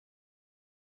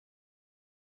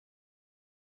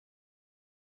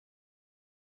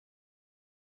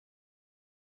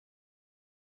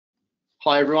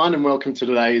Hi everyone and welcome to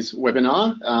today's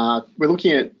webinar. We're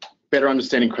looking at better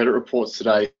understanding credit reports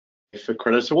today for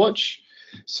CreditorWatch.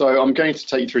 So I'm going to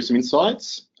take you through some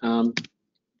insights.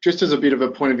 Just as a bit of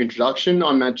a point of introduction,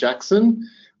 I'm Matt Jackson.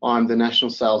 I'm the National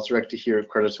Sales Director here at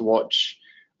CreditorWatch.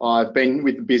 I've been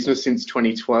with the business since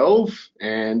 2012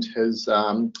 and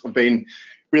I've been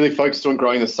really focused on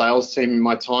growing the sales team in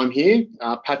my time here.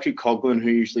 Patrick Coughlin,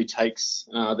 who usually takes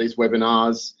these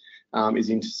webinars, is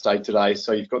interstate today,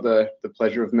 so you've got the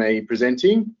pleasure of me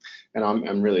presenting, and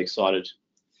I'm really excited.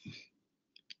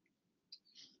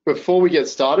 Before we get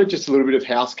started, just a little bit of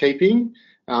housekeeping.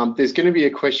 There's going to be a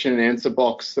question and answer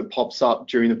box that pops up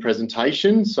during the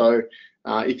presentation, so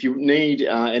if you need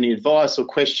any advice or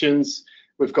questions,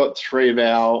 we've got three of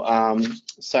our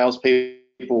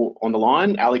salespeople on the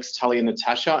line, Alex, Tully and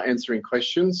Natasha, answering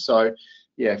questions. So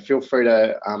yeah, feel free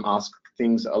to ask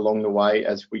things along the way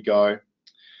as we go.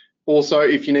 Also,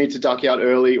 if you need to duck out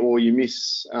early or you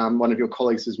miss, one of your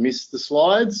colleagues has missed the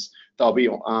slides, they'll be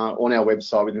on our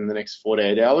website within the next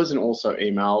 48 hours and also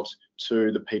emailed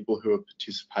to the people who have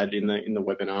participated in the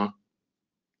webinar.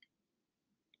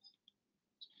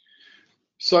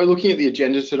 So looking at the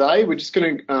agenda today, we're just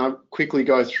going to quickly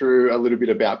go through a little bit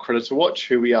about CreditorWatch,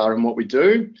 who we are and what we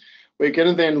do. We're going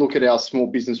to then look at our small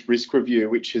business risk review,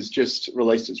 which has just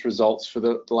released its results for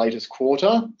the latest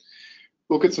quarter.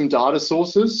 Look at some data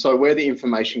sources, so where the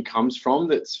information comes from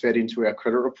that's fed into our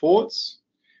credit reports.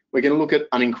 We're going to look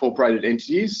at unincorporated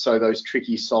entities, so those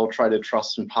tricky sole trader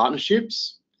trusts and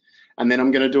partnerships. And then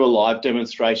I'm going to do a live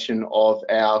demonstration of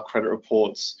our credit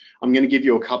reports. I'm going to give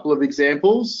you a couple of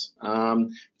examples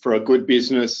for a good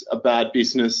business, a bad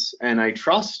business, and a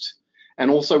trust, and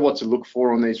also what to look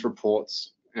for on these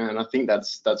reports. And I think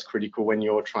that's critical when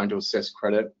you're trying to assess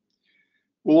credit.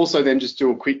 We'll also then just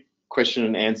do a quick question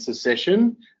and answer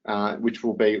session, which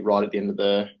will be right at the end of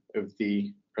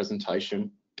the presentation.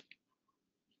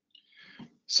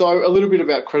 So a little bit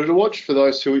about CreditorWatch for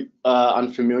those who are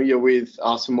unfamiliar with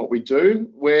us and what we do.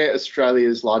 We're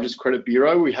Australia's largest credit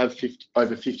bureau. We have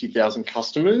over 50,000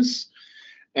 customers,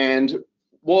 and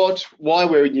why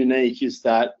we're unique is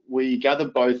that we gather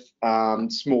both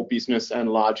small business and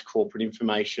large corporate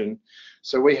information.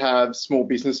 So we have small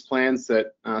business plans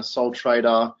that sole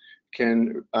trader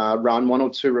can run 1 or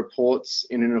 2 reports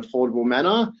in an affordable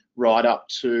manner, right up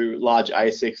to large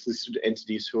ASX listed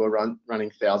entities who are running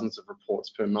thousands of reports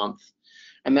per month.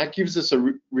 And that gives us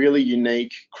a really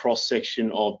unique cross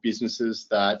section of businesses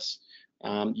that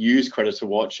use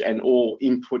CreditorWatch and all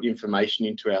input information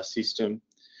into our system.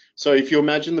 So if you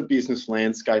imagine the business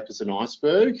landscape as an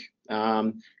iceberg,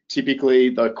 typically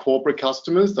the corporate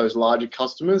customers, those larger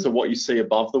customers, are what you see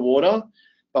above the water.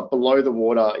 But below the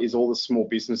water is all the small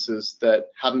businesses that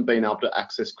haven't been able to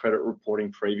access credit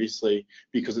reporting previously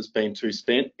because it's been too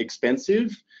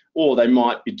expensive, or they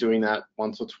might be doing that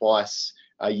once or twice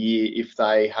a year if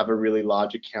they have a really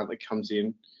large account that comes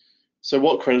in. So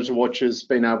what CreditorWatch has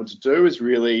been able to do is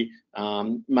really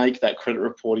make that credit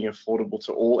reporting affordable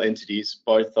to all entities,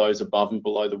 both those above and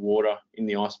below the water in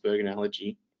the iceberg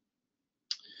analogy.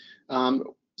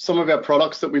 Some of our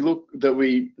products that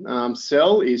we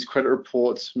sell is credit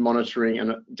reports, monitoring,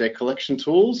 and debt collection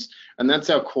tools, and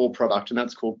that's our core product, and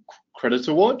that's called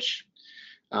CreditorWatch.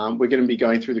 We're going to be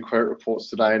going through the credit reports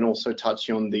today and also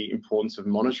touching on the importance of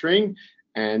monitoring,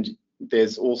 and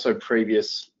there's also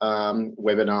previous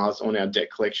webinars on our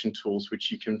debt collection tools,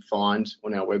 which you can find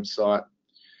on our website.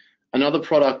 Another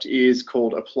product is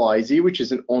called Apply Easy, which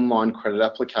is an online credit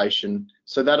application.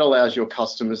 So that allows your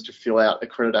customers to fill out a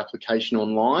credit application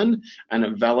online, and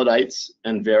it validates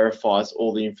and verifies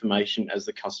all the information as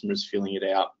the customer is filling it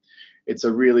out. It's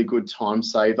a really good time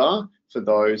saver for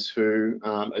those who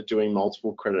are doing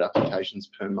multiple credit applications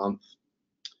per month.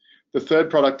 The third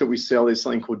product that we sell is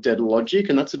something called Debtor Logic,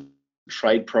 and that's a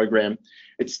trade program.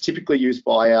 It's typically used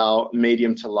by our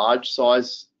medium to large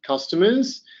size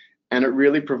customers, and it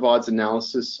really provides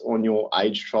analysis on your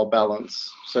age trial balance.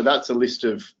 So that's a list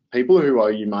of people who owe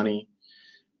you money.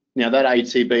 Now that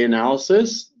ATB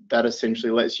analysis, that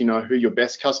essentially lets you know who your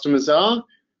best customers are,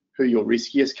 who your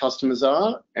riskiest customers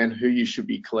are, and who you should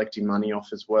be collecting money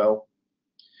off as well.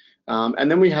 And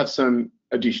then we have some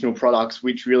additional products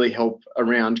which really help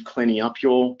around cleaning up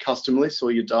your customer list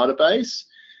or your database,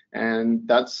 and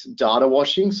that's data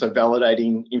washing, so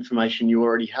validating information you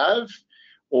already have.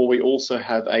 Or we also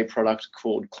have a product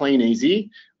called Clean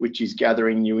Easy, which is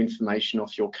gathering new information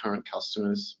off your current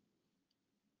customers.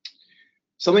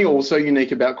 Something also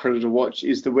unique about CreditorWatch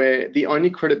is that we're the only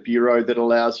credit bureau that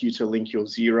allows you to link your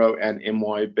Xero and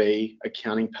MYOB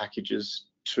accounting packages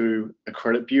to a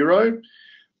credit bureau.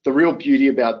 The real beauty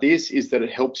about this is that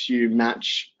it helps you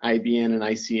match ABN and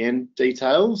ACN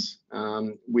details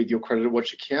with your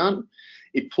CreditorWatch account.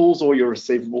 It pulls all your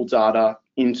receivable data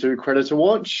into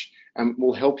CreditorWatch and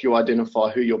will help you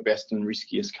identify who your best and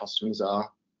riskiest customers are.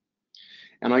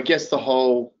 And I guess the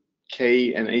whole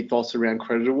key and ethos around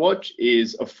CreditorWatch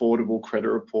is affordable credit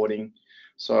reporting.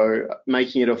 So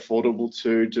making it affordable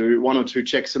to do 1 or 2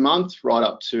 checks a month, right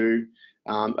up to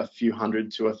a few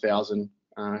hundred to 1,000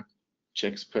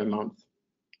 checks per month.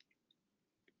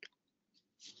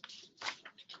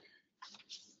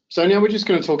 So now we're just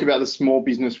going to talk about the small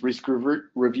business risk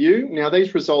review. Now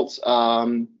these results,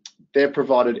 they're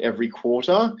provided every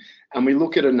quarter, and we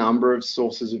look at a number of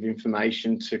sources of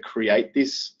information to create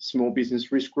this small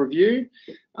business risk review,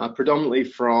 predominantly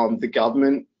from the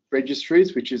government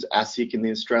registries, which is ASIC and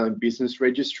the Australian Business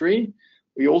Registry.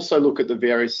 We also look at the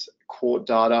various court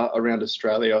data around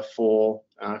Australia for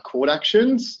court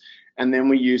actions, and then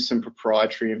we use some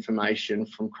proprietary information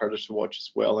from CreditorWatch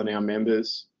as well and our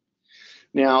members.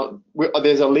 Now,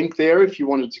 there's a link there if you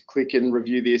wanted to click and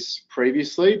review this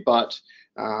previously, but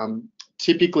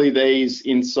typically these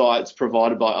insights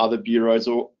provided by other bureaus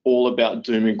are all about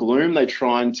doom and gloom. They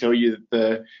try and tell you that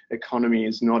the economy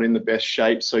is not in the best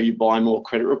shape, so you buy more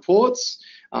credit reports.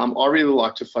 I really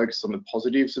like to focus on the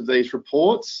positives of these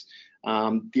reports.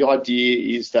 The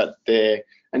idea is that they're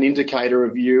an indicator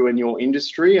of you and your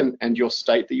industry and your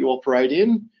state that you operate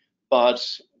in, but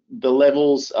the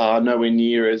levels are nowhere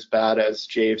near as bad as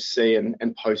GFC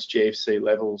and post-GFC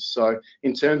levels. So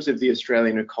in terms of the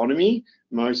Australian economy,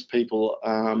 most people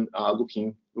are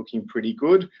looking pretty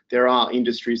good. There are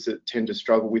industries that tend to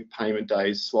struggle with payment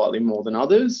days slightly more than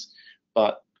others,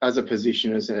 but as a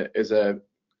position, as a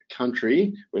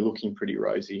country, we're looking pretty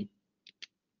rosy.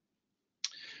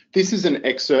 This is an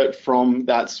excerpt from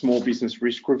that small business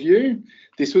risk review.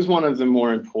 This was one of the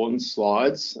more important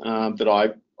slides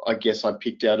that I guess I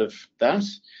picked out of that.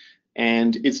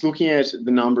 And it's looking at the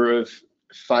number of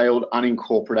failed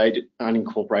unincorporated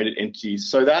entities.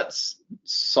 So that's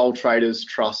sole traders,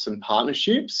 trusts and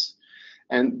partnerships.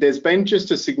 And there's been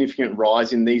just a significant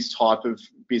rise in these type of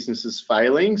businesses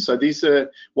failing. So these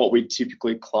are what we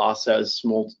typically class as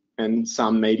small and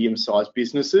some medium-sized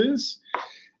businesses.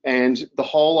 And the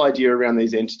whole idea around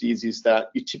these entities is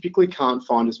that you typically can't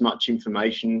find as much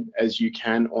information as you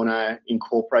can on an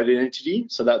incorporated entity.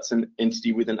 So that's an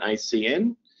entity with an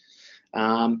ACN.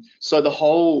 So the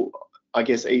whole, I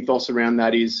guess, ethos around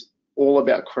that is all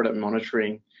about credit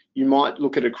monitoring. You might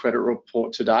look at a credit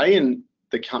report today and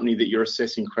the company that you're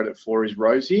assessing credit for is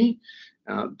rosy.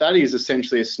 That is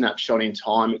essentially a snapshot in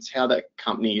time. It's how that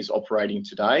company is operating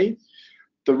today.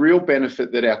 The real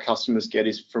benefit that our customers get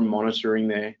is from monitoring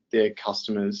their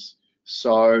customers.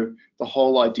 So the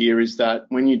whole idea is that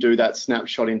when you do that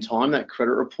snapshot in time, that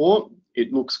credit report,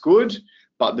 it looks good,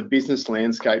 but the business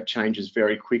landscape changes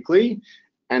very quickly.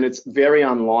 And it's very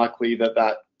unlikely that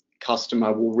that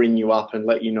customer will ring you up and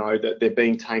let you know that they're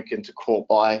being taken to court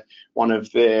by one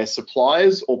of their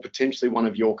suppliers or potentially one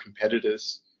of your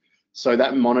competitors. So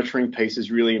that monitoring piece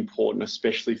is really important,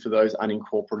 especially for those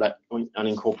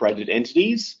unincorporated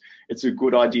entities. It's a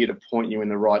good idea to point you in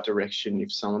the right direction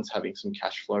if someone's having some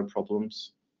cash flow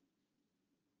problems.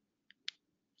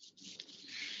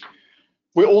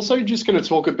 We're also just going to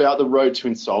talk about the road to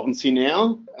insolvency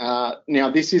now.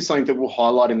 Now, this is something that we'll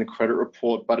highlight in the credit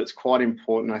report, but it's quite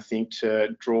important, I think, to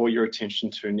draw your attention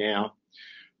to now.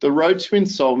 The road to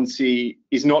insolvency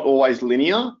is not always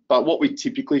linear, but what we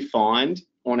typically find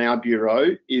on our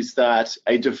bureau is that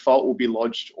a default will be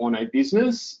lodged on a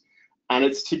business, and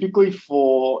it's typically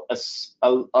for a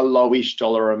lowish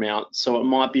dollar amount. So it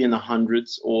might be in the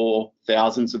hundreds or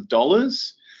thousands of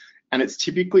dollars, and it's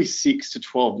typically 6 to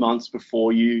 12 months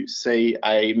before you see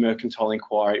a mercantile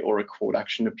inquiry or a court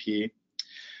action appear.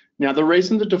 Now, the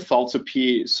reason the defaults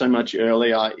appear so much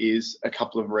earlier is a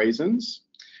couple of reasons.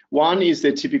 One is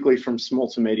they're typically from small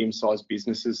to medium-sized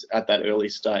businesses at that early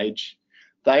stage.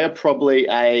 They are probably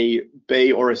a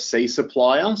B or a C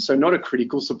supplier, so not a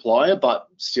critical supplier, but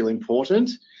still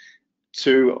important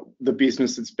to the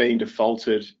business that's being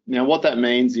defaulted. Now, what that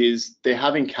means is they're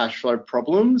having cash flow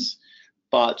problems,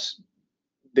 but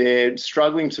they're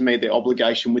struggling to meet their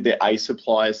obligation with their A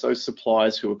suppliers, those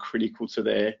suppliers who are critical to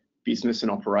their business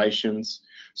and operations.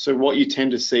 So what you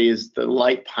tend to see is the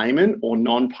late payment or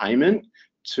non-payment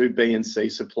to B and C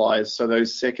suppliers, so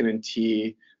those second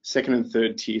and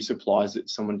third tier suppliers that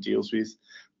someone deals with.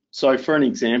 So for an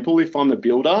example, if I'm a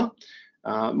builder,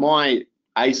 my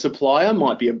A supplier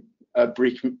might be a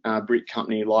brick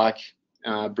company like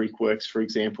Brickworks, for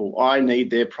example. I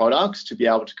need their products to be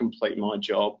able to complete my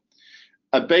job.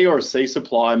 A B or a C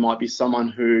supplier might be someone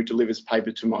who delivers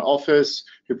paper to my office,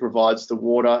 who provides the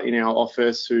water in our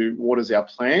office, who waters our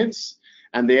plants,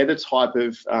 and they're the type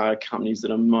of companies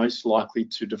that are most likely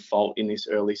to default in this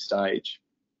early stage.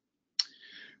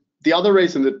 The other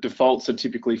reason that defaults are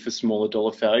typically for smaller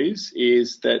dollar values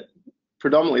is that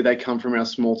predominantly they come from our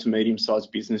small to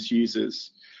medium-sized business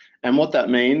users. And what that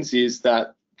means is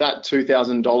that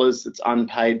 $2,000 that's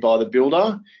unpaid by the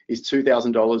builder is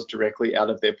 $2,000 directly out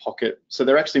of their pocket. So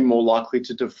they're actually more likely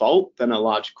to default than a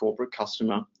large corporate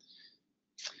customer.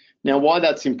 Now, why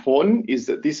that's important is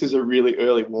that this is a really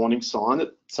early warning sign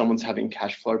that someone's having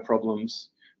cash flow problems.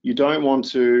 You don't want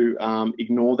to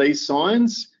ignore these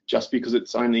signs just because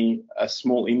it's only a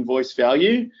small invoice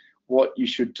value. What you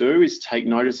should do is take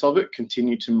notice of it,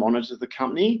 continue to monitor the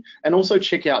company, and also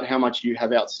check out how much you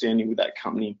have outstanding with that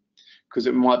company, because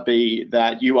it might be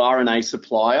that you are an A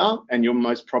supplier and you're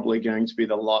most probably going to be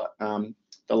the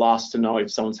last to know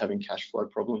if someone's having cash flow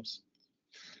problems.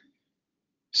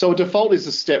 So a default is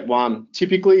a step one.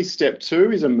 Typically, step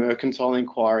two is a mercantile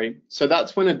inquiry. So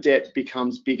that's when a debt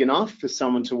becomes big enough for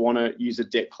someone to want to use a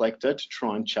debt collector to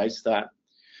try and chase that.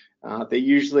 They're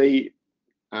usually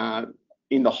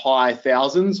in the high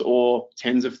thousands or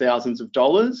tens of thousands of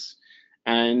dollars,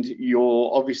 and you're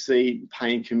obviously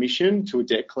paying commission to a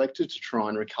debt collector to try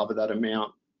and recover that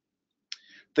amount.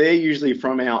 They're usually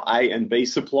from our A and B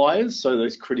suppliers, so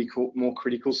those more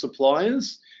critical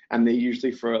suppliers, and they're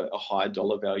usually for a higher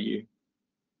dollar value.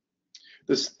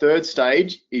 This third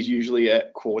stage is usually a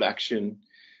court action.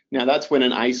 Now that's when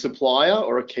an A supplier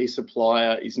or a key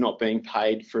supplier is not being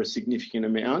paid for a significant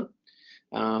amount.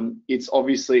 It's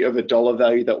obviously of a dollar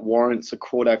value that warrants a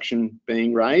court action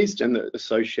being raised and the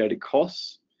associated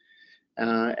costs.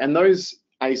 And those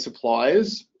A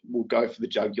suppliers will go for the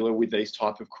jugular with these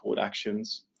type of court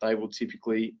actions. They will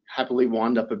typically happily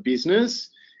wind up a business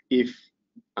if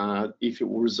it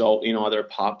will result in either a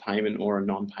part payment or a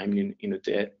non-payment in a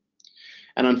debt.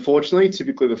 And unfortunately,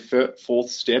 typically the fourth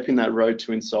step in that road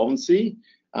to insolvency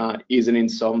is an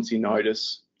insolvency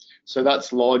notice. So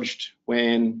that's lodged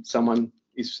when someone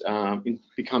is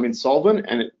become insolvent,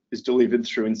 and it is delivered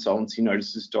through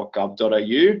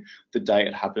insolvencynotices.gov.au the day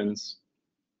it happens.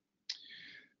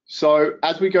 So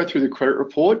as we go through the credit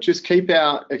report, just keep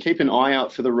an eye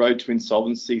out for the road to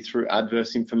insolvency through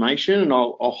adverse information, and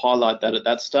I'll highlight that at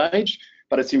that stage.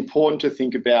 But it's important to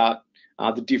think about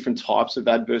the different types of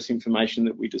adverse information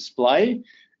that we display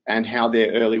and how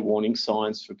they're early warning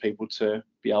signs for people to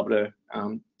be able to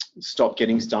stop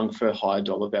getting stung for higher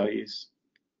dollar values.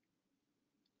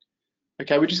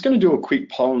 Okay, we're just going to do a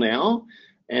quick poll now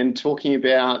and talking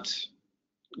about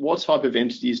what type of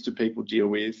entities do people deal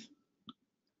with.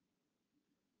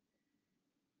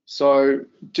 So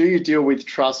do you deal with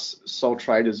trusts, sole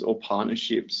traders or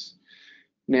partnerships?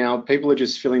 Now, people are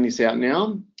just filling this out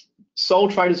now.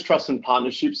 Sole traders, trusts and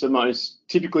partnerships are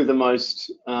typically the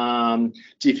most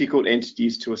difficult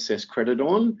entities to assess credit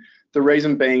on. The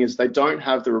reason being is they don't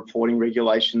have the reporting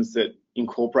regulations that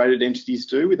incorporated entities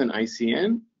do with an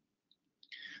ACN.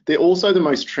 They're also the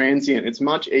most transient. It's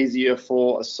much easier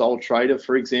for a sole trader,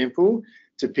 for example,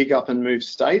 to pick up and move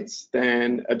states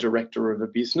than a director of a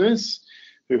business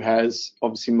who has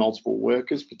obviously multiple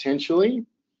workers potentially.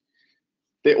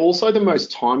 They're also the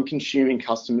most time-consuming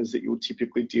customers that you'll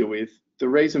typically deal with. The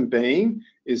reason being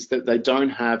is that they don't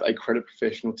have a credit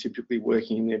professional typically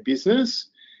working in their business,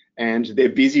 and they're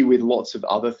busy with lots of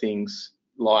other things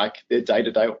like their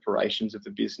day-to-day operations of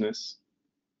the business.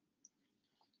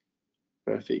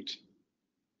 Perfect.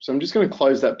 So I'm just going to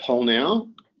close that poll now.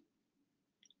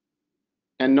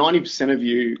 And 90% of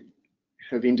you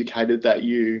have indicated that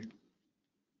you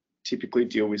typically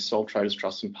deal with sole traders,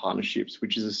 trusts and partnerships,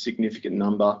 which is a significant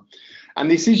number. And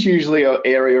this is usually an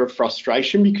area of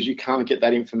frustration because you can't get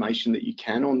that information that you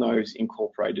can on those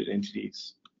incorporated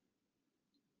entities.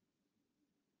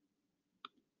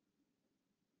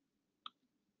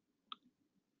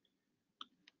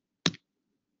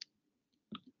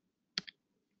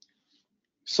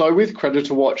 So with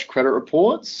CreditorWatch credit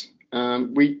reports,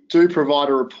 we do provide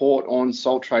a report on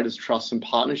sole traders, trusts and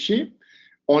partnership.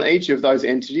 On each of those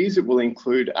entities, it will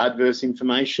include adverse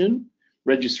information,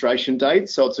 registration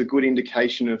dates, so it's a good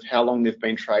indication of how long they've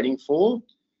been trading for,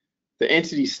 the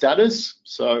entity status,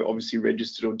 so obviously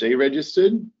registered or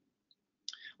deregistered.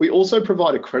 We also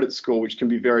provide a credit score, which can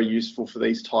be very useful for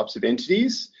these types of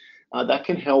entities. That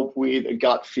can help with a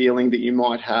gut feeling that you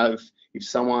might have if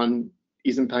someone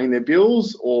isn't paying their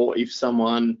bills or if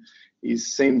someone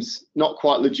seems not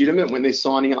quite legitimate when they're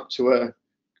signing up to a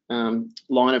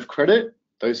line of credit.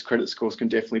 Those credit scores can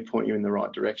definitely point you in the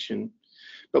right direction.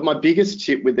 But my biggest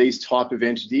tip with these type of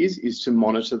entities is to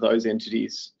monitor those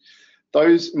entities.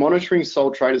 Those monitoring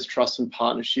sole traders, trusts and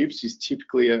partnerships is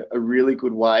typically a really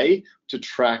good way to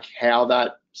track how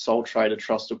that sole trader,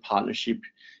 trust or partnership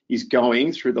is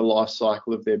going through the life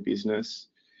cycle of their business.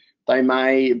 They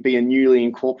may be a newly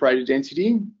incorporated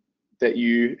entity that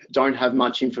you don't have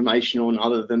much information on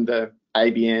other than the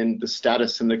ABN, the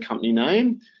status and the company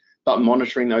name, but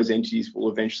monitoring those entities will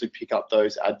eventually pick up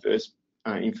those adverse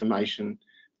information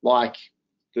like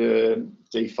the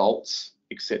defaults,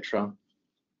 etc.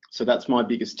 So that's my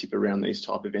biggest tip around these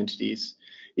type of entities.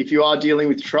 If you are dealing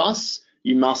with trusts,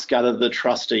 you must gather the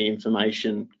trustee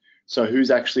information. So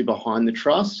who's actually behind the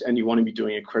trust, and you want to be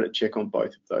doing a credit check on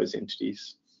both of those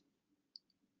entities.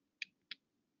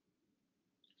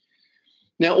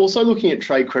 Now, also looking at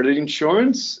trade credit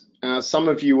insurance, some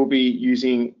of you will be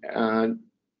using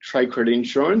trade credit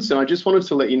insurance, and I just wanted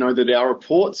to let you know that our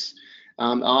reports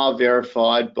are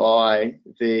verified by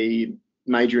the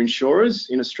major insurers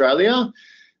in Australia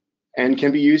and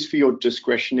can be used for your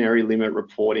discretionary limit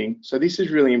reporting. So this is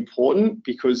really important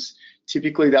because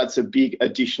typically that's a big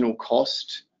additional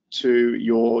cost to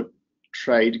your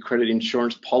trade credit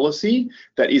insurance policy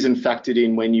that isn't factored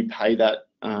in when you pay that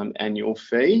annual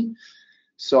fee.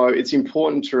 So it's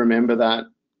important to remember that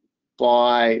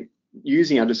by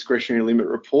using our discretionary limit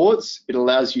reports, it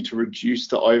allows you to reduce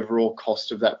the overall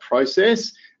cost of that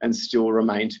process and still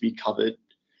remain to be covered.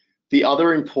 The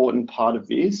other important part of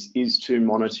this is to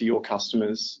monitor your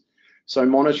customers. So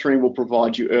monitoring will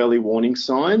provide you early warning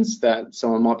signs that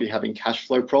someone might be having cash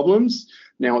flow problems.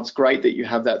 Now, it's great that you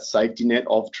have that safety net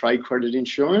of trade credit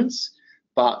insurance,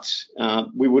 but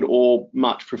we would all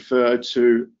much prefer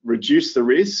to reduce the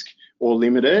risk or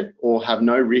limit it or have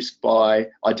no risk by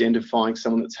identifying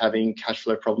someone that's having cash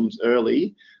flow problems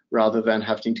early rather than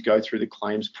having to go through the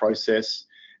claims process.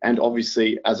 And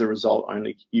obviously, as a result,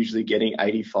 only usually getting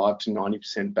 85 to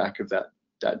 90% back of that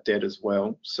debt as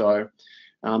well. So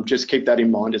just keep that in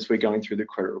mind as we're going through the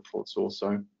credit reports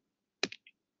also.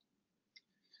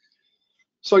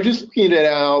 So just looking at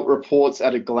our reports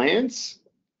at a glance,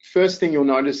 first thing you'll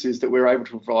notice is that we're able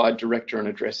to provide director and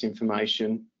address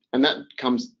information, and that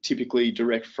comes typically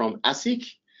direct from ASIC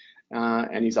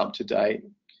and is up to date.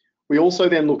 We also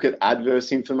then look at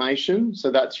adverse information.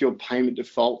 So that's your payment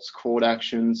defaults, court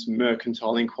actions,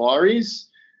 mercantile inquiries,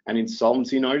 and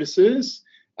insolvency notices.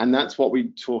 And that's what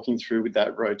we're talking through with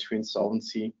that road to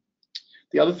insolvency.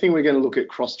 The other thing we're going to look at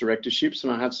cross directorships,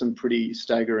 and I have some pretty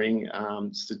staggering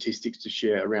statistics to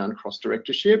share around cross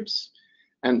directorships.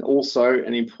 And also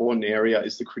an important area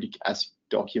is the critic ASIC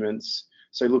documents.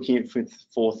 So looking at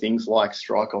for things like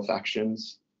strike-off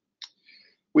actions.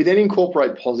 We then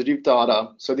incorporate positive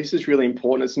data. So this is really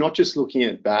important. It's not just looking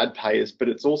at bad payers, but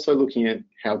it's also looking at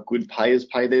how good payers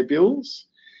pay their bills.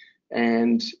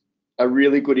 And a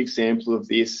really good example of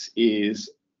this is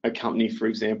a company, for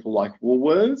example, like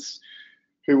Woolworths,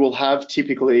 who will have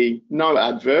typically no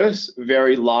adverse,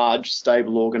 very large,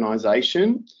 stable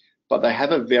organisation, but they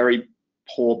have a very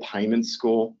poor payment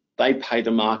score. They pay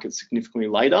the market significantly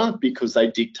later because they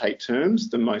dictate terms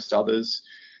than most others.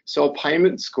 So a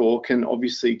payment score can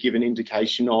obviously give an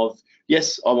indication of,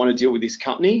 yes, I want to deal with this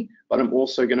company, but I'm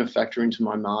also going to factor into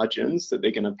my margins that they're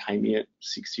going to pay me at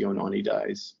 60 or 90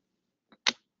 days.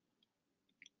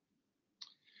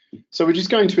 So we're just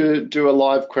going to do a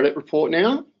live credit report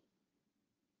now.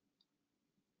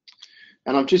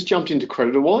 And I've just jumped into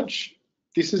CreditorWatch.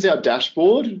 This is our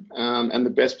dashboard and the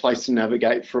best place to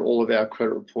navigate for all of our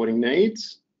credit reporting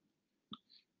needs.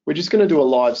 We're just going to do a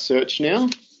live search now.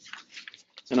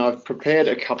 And I've prepared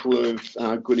a couple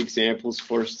of good examples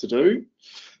for us to do.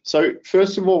 So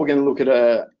first of all, we're going to look at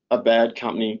a bad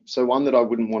company. So one that I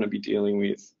wouldn't want to be dealing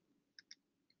with.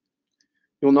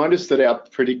 You'll notice that our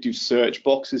predictive search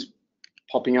box is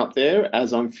popping up there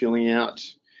as I'm filling out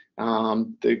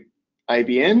the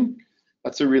ABN.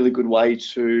 That's a really good way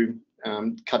to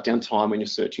cut down time when you're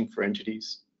searching for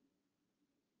entities.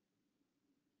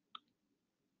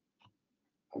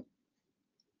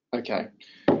 Okay,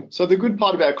 so the good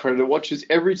part about CreditorWatch is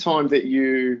every time that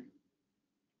you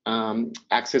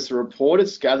access a report,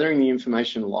 it's gathering the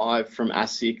information live from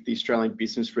ASIC, the Australian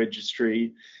Business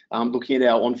Registry, looking at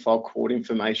our on-file court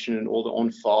information and all the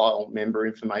on-file member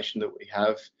information that we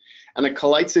have. And it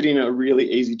collates it in a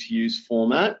really easy to use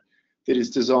format that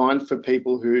is designed for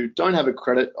people who don't have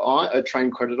a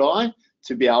trained credit eye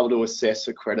to be able to assess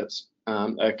a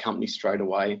company straight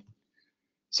away.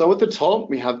 So at the top,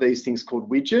 we have these things called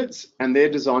widgets, and they're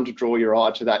designed to draw your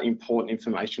eye to that important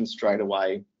information straight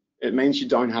away. It means you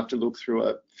don't have to look through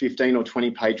a 15 or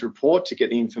 20 page report to get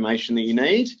the information that you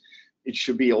need. It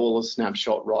should be all a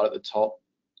snapshot right at the top.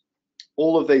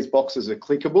 All of these boxes are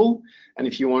clickable, and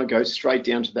if you want to go straight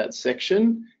down to that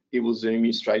section, it will zoom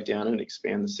you straight down and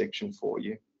expand the section for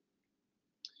you.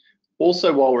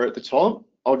 Also, while we're at the top,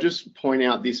 I'll just point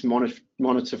out this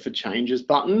monitor for changes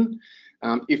button.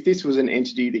 If this was an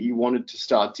entity that you wanted to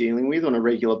start dealing with on a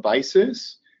regular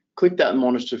basis, click that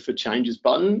monitor for changes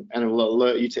button and it will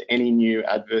alert you to any new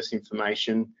adverse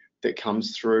information that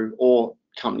comes through or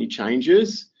company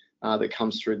changes that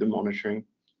comes through the monitoring.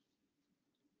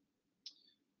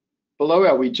 Below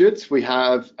our widgets, we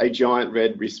have a giant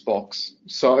red risk box.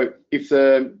 So if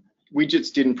the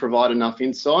widgets didn't provide enough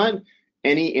insight,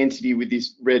 any entity with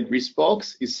this red risk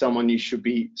box is someone you should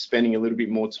be spending a little bit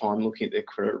more time looking at their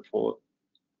credit report.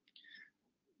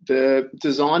 The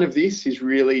design of this is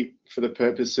really for the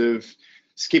purpose of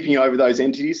skipping over those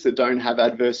entities that don't have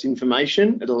adverse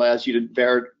information. It allows you to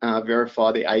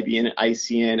verify the ABN,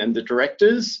 ACN and the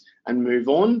directors and move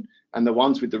on. And the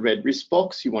ones with the red risk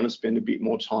box you want to spend a bit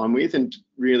more time with and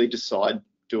really decide,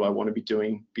 do I want to be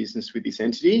doing business with this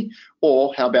entity?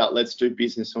 Or how about let's do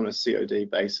business on a COD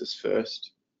basis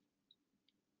first?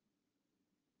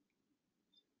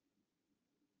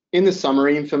 In the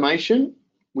summary information,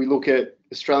 we look at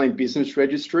Australian Business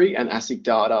Registry and ASIC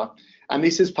data. And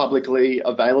this is publicly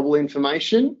available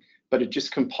information, but it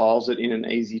just compiles it in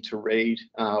an easy to read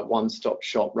one-stop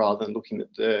shop rather than looking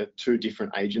at the two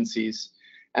different agencies.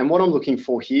 And what I'm looking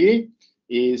for here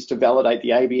is to validate the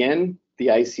ABN, the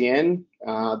ACN,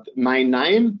 the main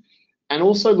name, and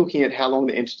also looking at how long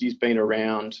the entity's been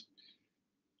around.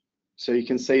 So you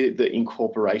can see the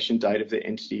incorporation date of the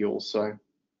entity also.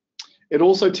 It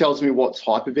also tells me what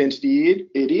type of entity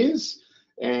it is,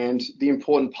 and the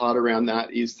important part around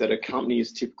that is that a company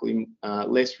is typically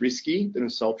less risky than a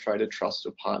sole trader trust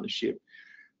or partnership.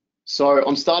 So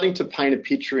I'm starting to paint a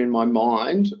picture in my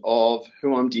mind of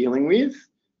who I'm dealing with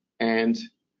and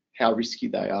how risky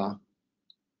they are.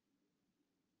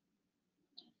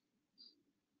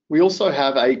 We also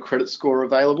have a credit score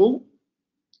available.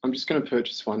 I'm just going to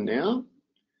purchase one now.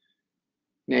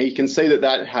 Now you can see that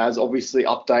that has obviously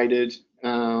updated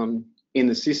in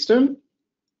the system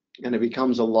and it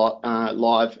becomes a lot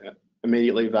live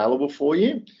immediately available for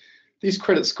you. This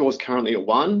credit score is currently a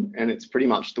 1 and it's pretty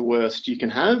much the worst you can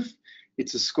have.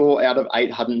 It's a score out of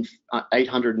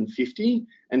 850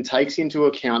 and takes into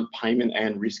account payment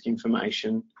and risk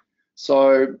information.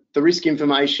 So the risk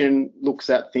information looks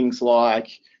at things like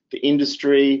the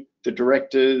industry, the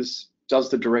directors, does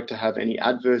the director have any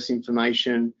adverse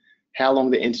information, how long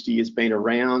the entity has been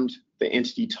around, the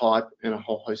entity type, and a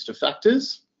whole host of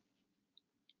factors.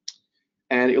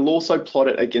 And it'll also plot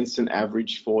it against an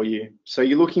average for you. So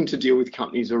you're looking to deal with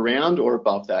companies around or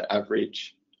above that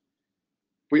average.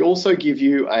 We also give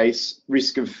you a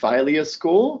risk of failure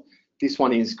score. This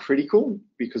one is critical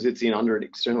because it's in under an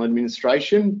external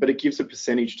administration, but it gives a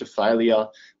percentage to failure,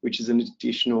 which is an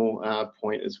additional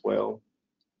point as well.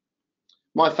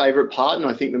 My favorite part, and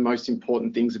I think the most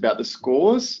important things about the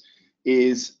scores,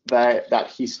 is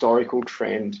that historical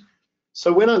trend.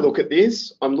 So when I look at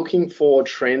this, I'm looking for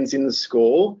trends in the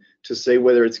score to see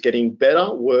whether it's getting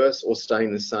better, worse, or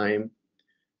staying the same.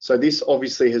 So this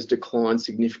obviously has declined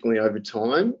significantly over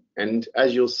time. And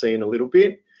as you'll see in a little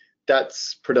bit,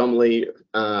 that's predominantly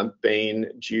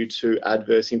been due to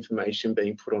adverse information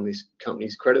being put on this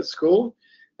company's credit score.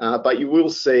 But you will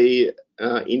see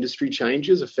industry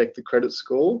changes affect the credit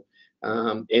score,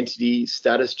 entity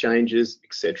status changes,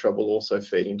 etc. will also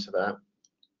feed into that.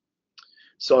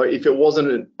 So if it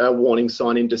wasn't a warning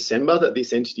sign in December that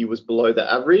this entity was below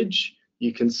the average,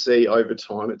 you can see over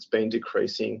time it's been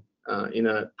decreasing in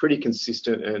a pretty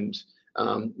consistent and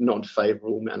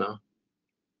non-favourable manner.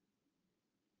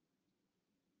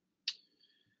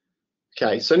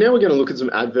 Okay, so now we're going to look at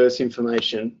some adverse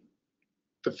information.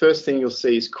 The first thing you'll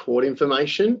see is court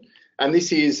information, and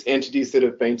this is entities that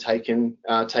have been taken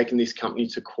this company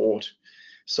to court.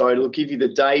 So it'll give you the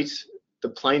date, the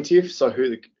plaintiff, so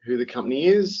who the company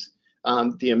is,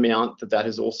 the amount that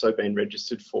has also been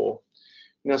registered for.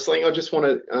 Now, something I just want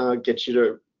to get you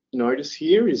to notice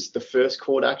here is the first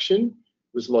court action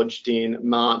was lodged in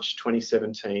March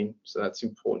 2017, so that's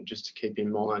important just to keep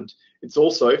in mind. It's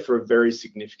also for a very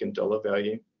significant dollar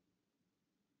value.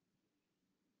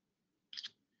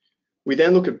 We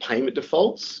then look at payment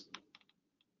defaults,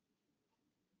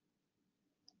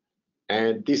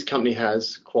 and this company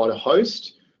has quite a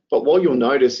host, but what you'll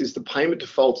notice is the payment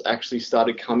defaults actually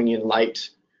started coming in late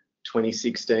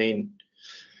 2016.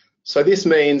 So this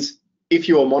means if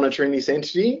you are monitoring this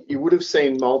entity, you would have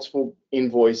seen multiple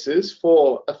invoices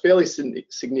for a fairly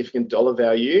significant dollar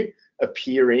value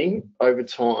appearing over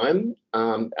time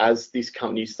as this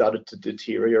company started to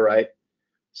deteriorate.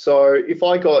 So if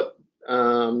I got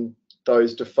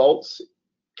those defaults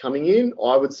coming in,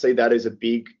 I would see that as a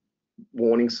big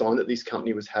warning sign that this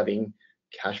company was having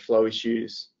cash flow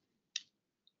issues.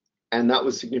 And that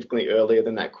was significantly earlier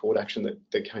than that court action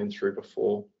that came through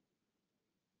before.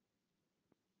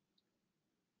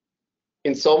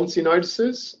 Insolvency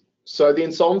notices. So the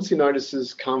insolvency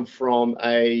notices come from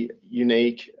a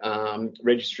unique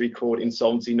registry called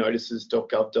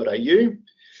insolvencynotices.gov.au.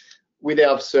 With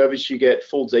our service, you get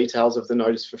full details of the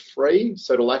notice for free.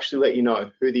 So it'll actually let you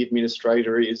know who the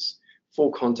administrator is,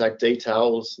 full contact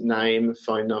details, name,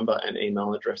 phone number, and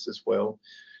email address as well.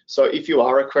 So if you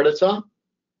are a creditor,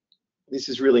 this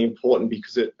is really important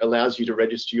because it allows you to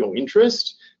register your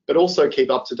interest, but also keep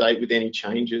up to date with any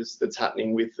changes that's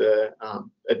happening with the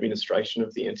administration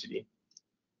of the entity.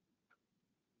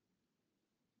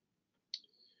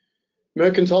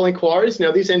 Mercantile inquiries.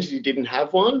 Now, this entity didn't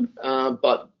have one,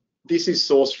 but this is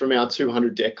sourced from our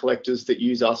 200 debt collectors that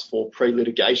use us for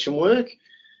pre-litigation work.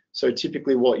 So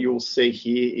typically what you'll see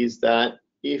here is that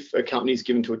if a company is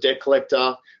given to a debt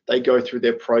collector, they go through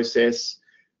their process,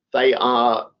 they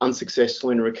are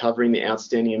unsuccessful in recovering the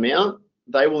outstanding amount,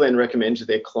 they will then recommend to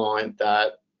their client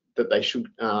that they should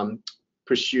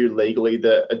pursue legally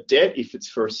a debt if it's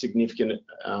for a significant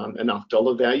enough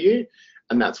dollar value,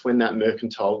 and that's when that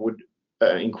mercantile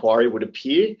inquiry would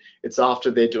appear. It's after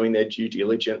they're doing their due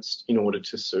diligence in order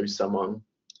to sue someone.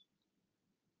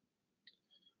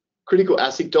 Critical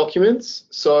ASIC documents.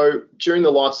 So during the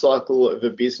life cycle of a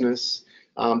business,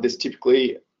 there's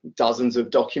typically dozens of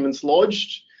documents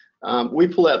lodged. We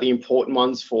pull out the important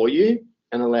ones for you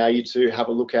and allow you to have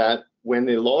a look at when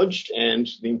they're lodged and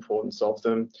the importance of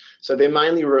them. So they're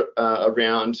mainly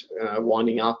around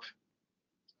winding up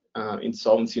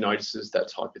insolvency notices, that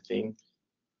type of thing.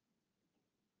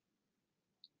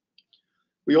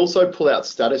 We also pull out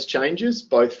status changes,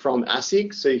 both from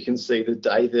ASIC, so you can see the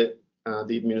day that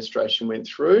the administration went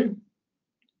through,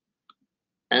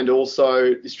 and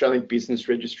also the Australian Business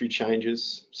Registry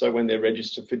changes, so when they're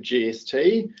registered for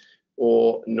GST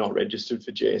or not registered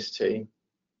for GST.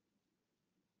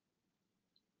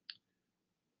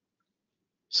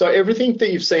 So everything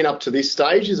that you've seen up to this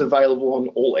stage is available on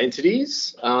all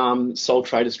entities, sole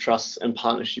traders, trusts, and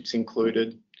partnerships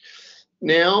included.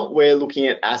 Now we're looking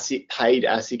at ASIC, paid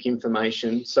ASIC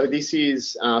information. So this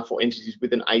is for entities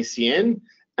with an ACN,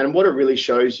 and what it really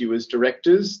shows you is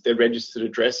directors, their registered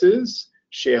addresses,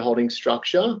 shareholding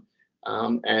structure,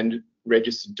 and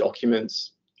registered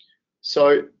documents.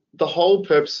 So the whole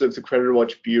purpose of the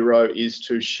CreditorWatch Bureau is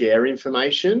to share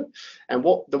information, and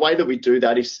the way that we do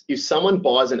that is if someone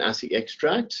buys an ASIC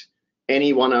extract,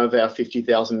 any one of our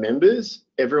 50,000 members,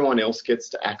 everyone else gets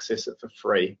to access it for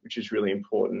free, which is really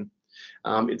important.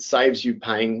 It saves you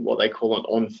paying what they call an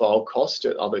on-file cost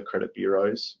at other credit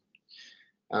bureaus.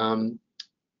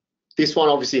 This one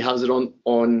obviously has it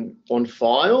on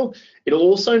file. It'll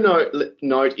also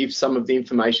note if some of the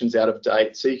information's out of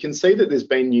date. So you can see that there's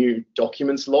been new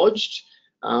documents lodged.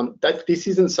 This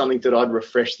isn't something that I'd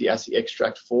refresh the ASIC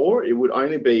extract for. It would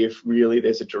only be if really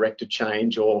there's a director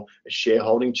change or a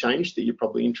shareholding change that you're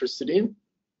probably interested in.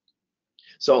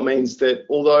 So it means that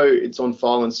although it's on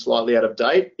file and slightly out of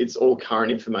date, it's all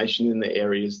current information in the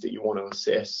areas that you want to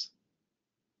assess.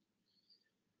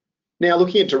 Now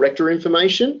looking at director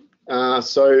information.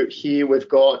 So here we've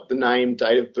got the name,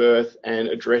 date of birth, and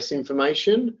address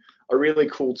information. A really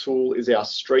cool tool is our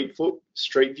Street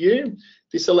View.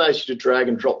 This allows you to drag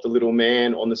and drop the little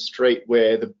man on the street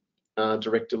where the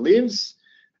director lives.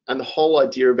 And the whole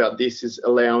idea about this is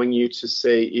allowing you to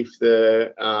see if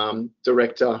the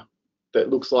director, that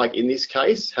looks like in this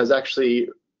case, has actually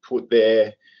put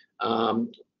their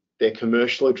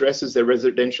commercial address as their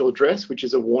residential address, which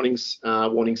is a warning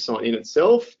sign in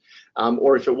itself,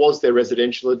 or if it was their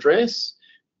residential address,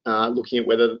 looking at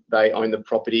whether they own the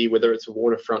property, whether it's a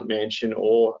waterfront mansion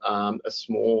or a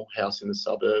small house in the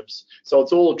suburbs. So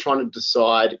it's all trying to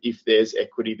decide if there's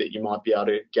equity that you might be able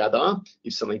to gather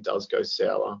if something does go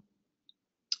sour.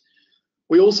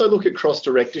 We also look at cross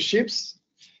directorships.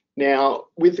 Now,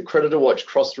 with the CreditorWatch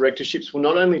cross directorships, will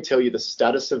not only tell you the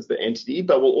status of the entity,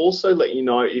 but will also let you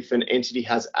know if an entity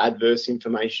has adverse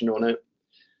information on it.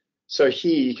 So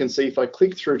here you can see if I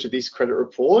click through to this credit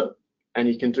report, and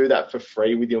you can do that for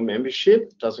free with your membership.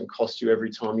 It doesn't cost you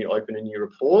every time you open a new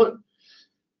report.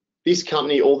 This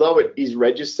company, although it is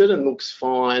registered and looks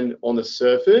fine on the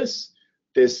surface,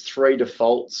 there's 3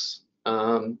 defaults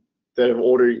that have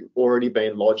already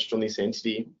been lodged on this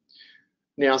entity.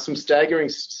 Now, some staggering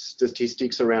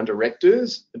statistics around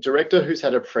directors. A director who's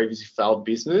had a previously failed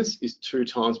business is 2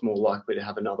 times more likely to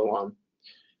have another one.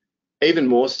 Even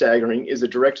more staggering is a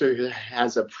director who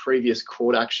has a previous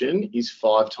court action is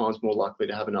 5 times more likely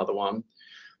to have another one.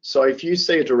 So if you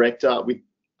see a director with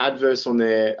adverse on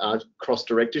their cross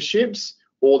directorships,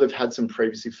 or they've had some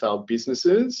previously failed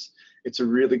businesses, it's a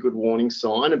really good warning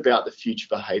sign about the future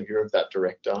behaviour of that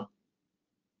director.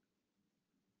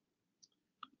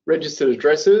 Registered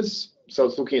addresses, so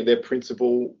it's looking at their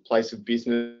principal place of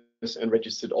business and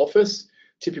registered office.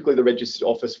 Typically the registered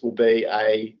office will be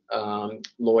a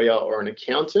lawyer or an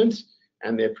accountant,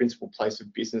 and their principal place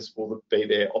of business will be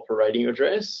their operating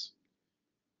address.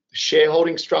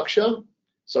 Shareholding structure,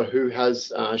 so who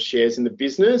has shares in the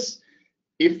business.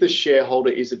 If the shareholder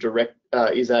is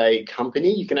a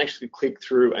company, you can actually click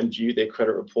through and view their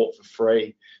credit report for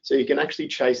free. So you can actually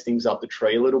chase things up the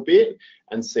tree a little bit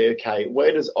and see, okay,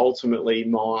 where does ultimately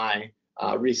my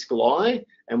risk lie,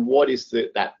 and what is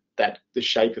the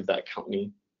shape of that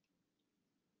company.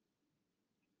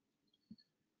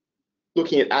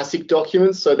 Looking at ASIC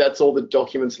documents, so that's all the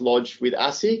documents lodged with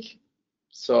ASIC.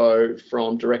 So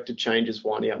from director changes,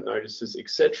 winding up notices,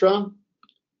 etc.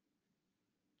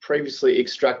 Previously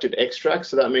extracted extracts,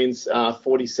 so that means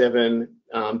 47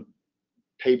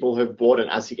 people have bought an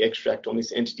ASIC extract on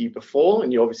this entity before,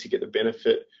 and you obviously get the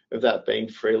benefit of that being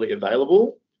freely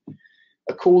available.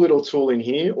 A cool little tool in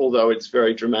here, although it's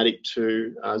very dramatic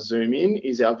to zoom in,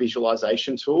 is our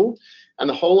visualization tool. And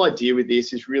the whole idea with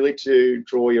this is really to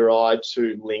draw your eye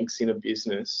to links in a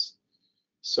business.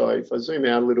 So if I zoom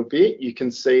out a little bit, you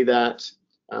can see that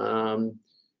the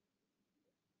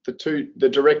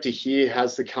director here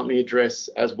has the company address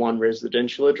as one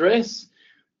residential address.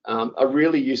 A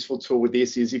really useful tool with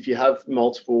this is if you have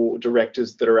multiple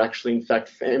directors that are actually in fact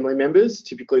family members,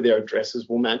 typically their addresses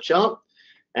will match up,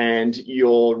 and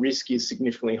your risk is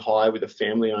significantly higher with a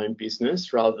family-owned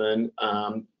business rather than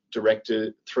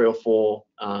 3 or 4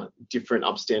 different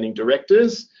upstanding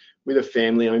directors. With a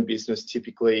family-owned business,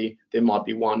 typically there might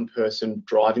be one person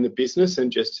driving the business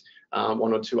and just 1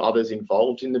 or 2 others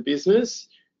involved in the business.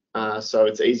 So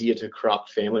it's easier to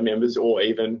corrupt family members, or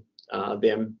even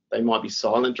they might be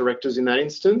silent directors in that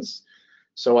instance.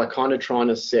 So I kind of try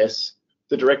and assess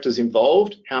the directors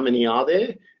involved, how many are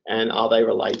there, and are they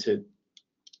related?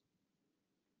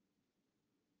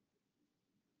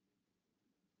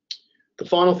 The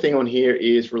final thing on here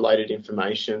is related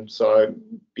information, so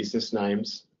business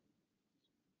names.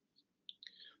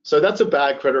 So that's a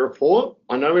bad credit report.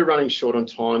 I know we're running short on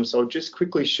time, so I'll just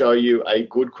quickly show you a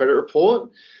good credit report.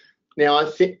 Now,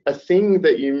 I think a thing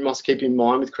that you must keep in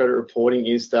mind with credit reporting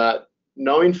is that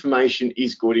no information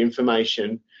is good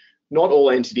information. Not all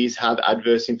entities have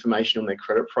adverse information on their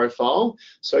credit profile.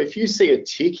 So if you see a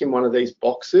tick in one of these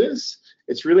boxes,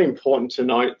 it's really important to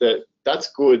note that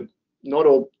that's good. Not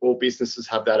all businesses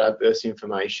have that adverse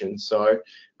information. So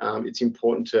it's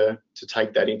important to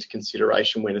take that into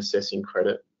consideration when assessing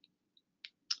credit.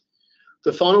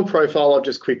 The final profile I'll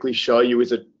just quickly show you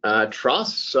is a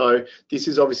trust. So this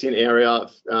is obviously an area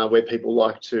where people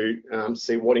like to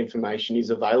see what information is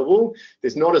available.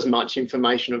 There's not as much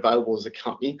information available as a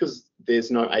company because there's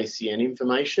no ACN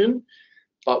information,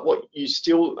 but what you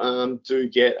still do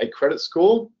get a credit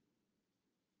score.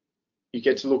 You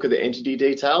get to look at the entity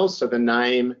details, so the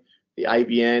name, the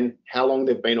ABN, how long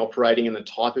they've been operating, and the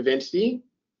type of entity.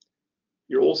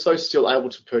 You're also still able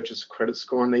to purchase a credit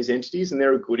score on these entities, and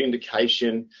they're a good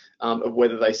indication of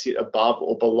whether they sit above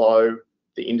or below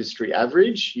the industry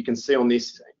average. You can see on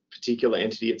this particular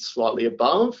entity it's slightly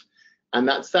above, and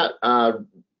that's the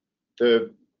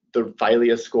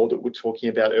failure score that we're talking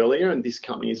about earlier, and this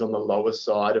company is on the lower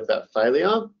side of that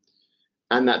failure.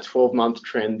 And that 12-month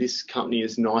trend, this company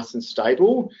is nice and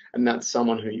stable, and that's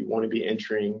someone who you want to be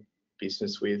entering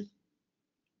business with.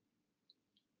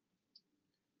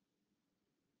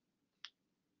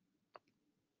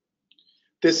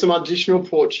 There's some additional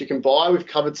reports you can buy. We've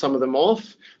covered some of them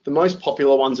off. The most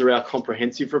popular ones are our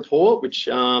comprehensive report, which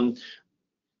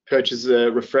purchases a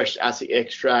refreshed ASIC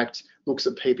extract, looks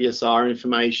at PPSR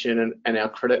information and our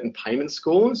credit and payment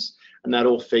scores, and that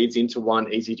all feeds into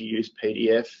one easy-to-use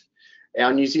PDF.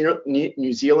 Our New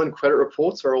Zealand credit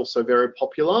reports are also very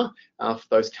popular for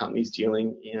those companies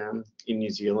dealing in New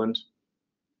Zealand.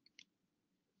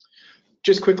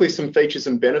 Just quickly, some features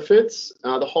and benefits.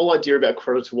 The whole idea about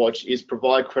CreditorWatch is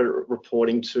provide credit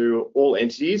reporting to all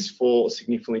entities for a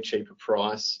significantly cheaper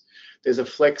price. There's a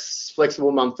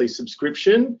flexible monthly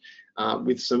subscription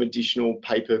with some additional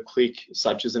pay-per-click,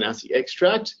 such as an ASIC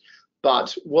extract.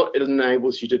 But what it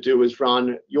enables you to do is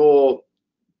run your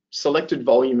selected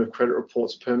volume of credit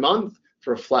reports per month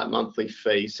for a flat monthly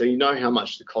fee. So you know how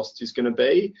much the cost is going to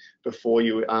be before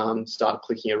you start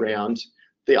clicking around.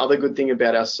 The other good thing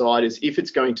about our site is if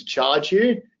it's going to charge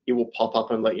you, it will pop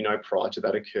up and let you know prior to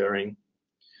that occurring.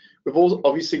 We've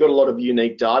obviously got a lot of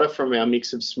unique data from our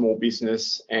mix of small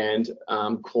business and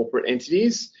corporate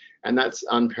entities, and that's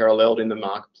unparalleled in the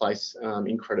marketplace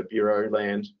in credit bureau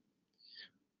land.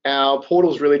 Our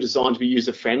portal is really designed to be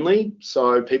user-friendly,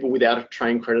 so people without a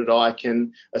trained credit eye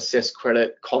can assess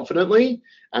credit confidently,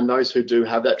 and those who do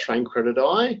have that trained credit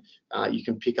eye, you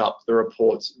can pick up the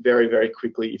reports very, very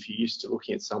quickly if you're used to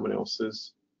looking at someone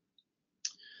else's.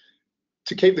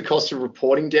 To keep the cost of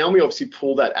reporting down, we obviously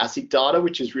pull that ASIC data,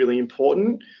 which is really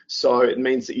important. So it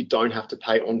means that you don't have to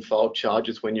pay on-file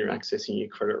charges when you're accessing your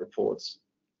credit reports.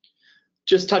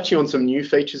 Just touching on some new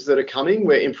features that are coming,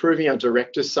 we're improving our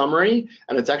director summary,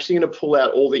 and it's actually going to pull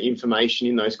out all the information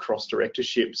in those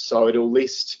cross-directorships. So it'll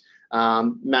list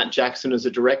Matt Jackson as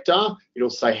a director. It'll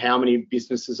say how many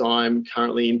businesses I'm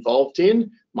currently involved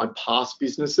in, my past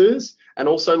businesses, and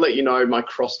also let you know my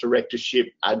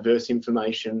cross-directorship adverse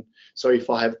information. So if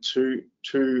I have two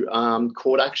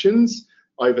court actions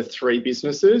over 3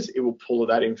 businesses, it will pull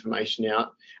that information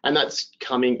out, and that's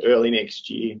coming early next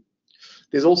year.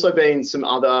 There's also been some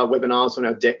other webinars on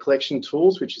our debt collection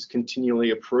tools, which is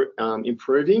continually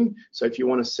improving. So if you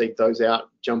want to seek those out,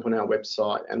 jump on our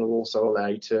website, and it'll also allow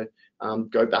you to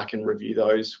go back and review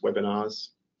those webinars.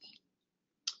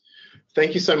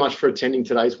 Thank you so much for attending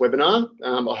today's webinar.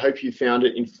 I hope you found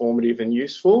it informative and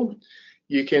useful.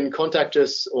 You can contact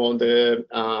us on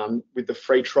with the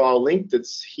free trial link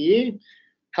that's here.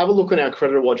 Have a look on our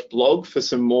CreditorWatch blog for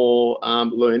some more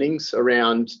learnings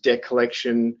around debt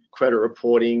collection, credit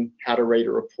reporting, how to read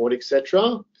a report,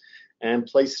 etc. And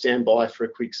please stand by for a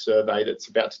quick survey that's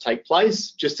about to take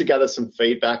place, just to gather some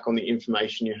feedback on the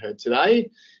information you heard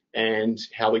today and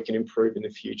how we can improve in the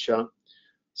future.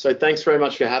 So thanks very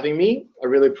much for having me. I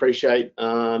really appreciate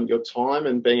your time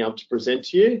and being able to present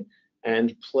to you.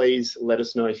 And please let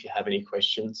us know if you have any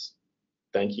questions.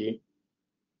 Thank you.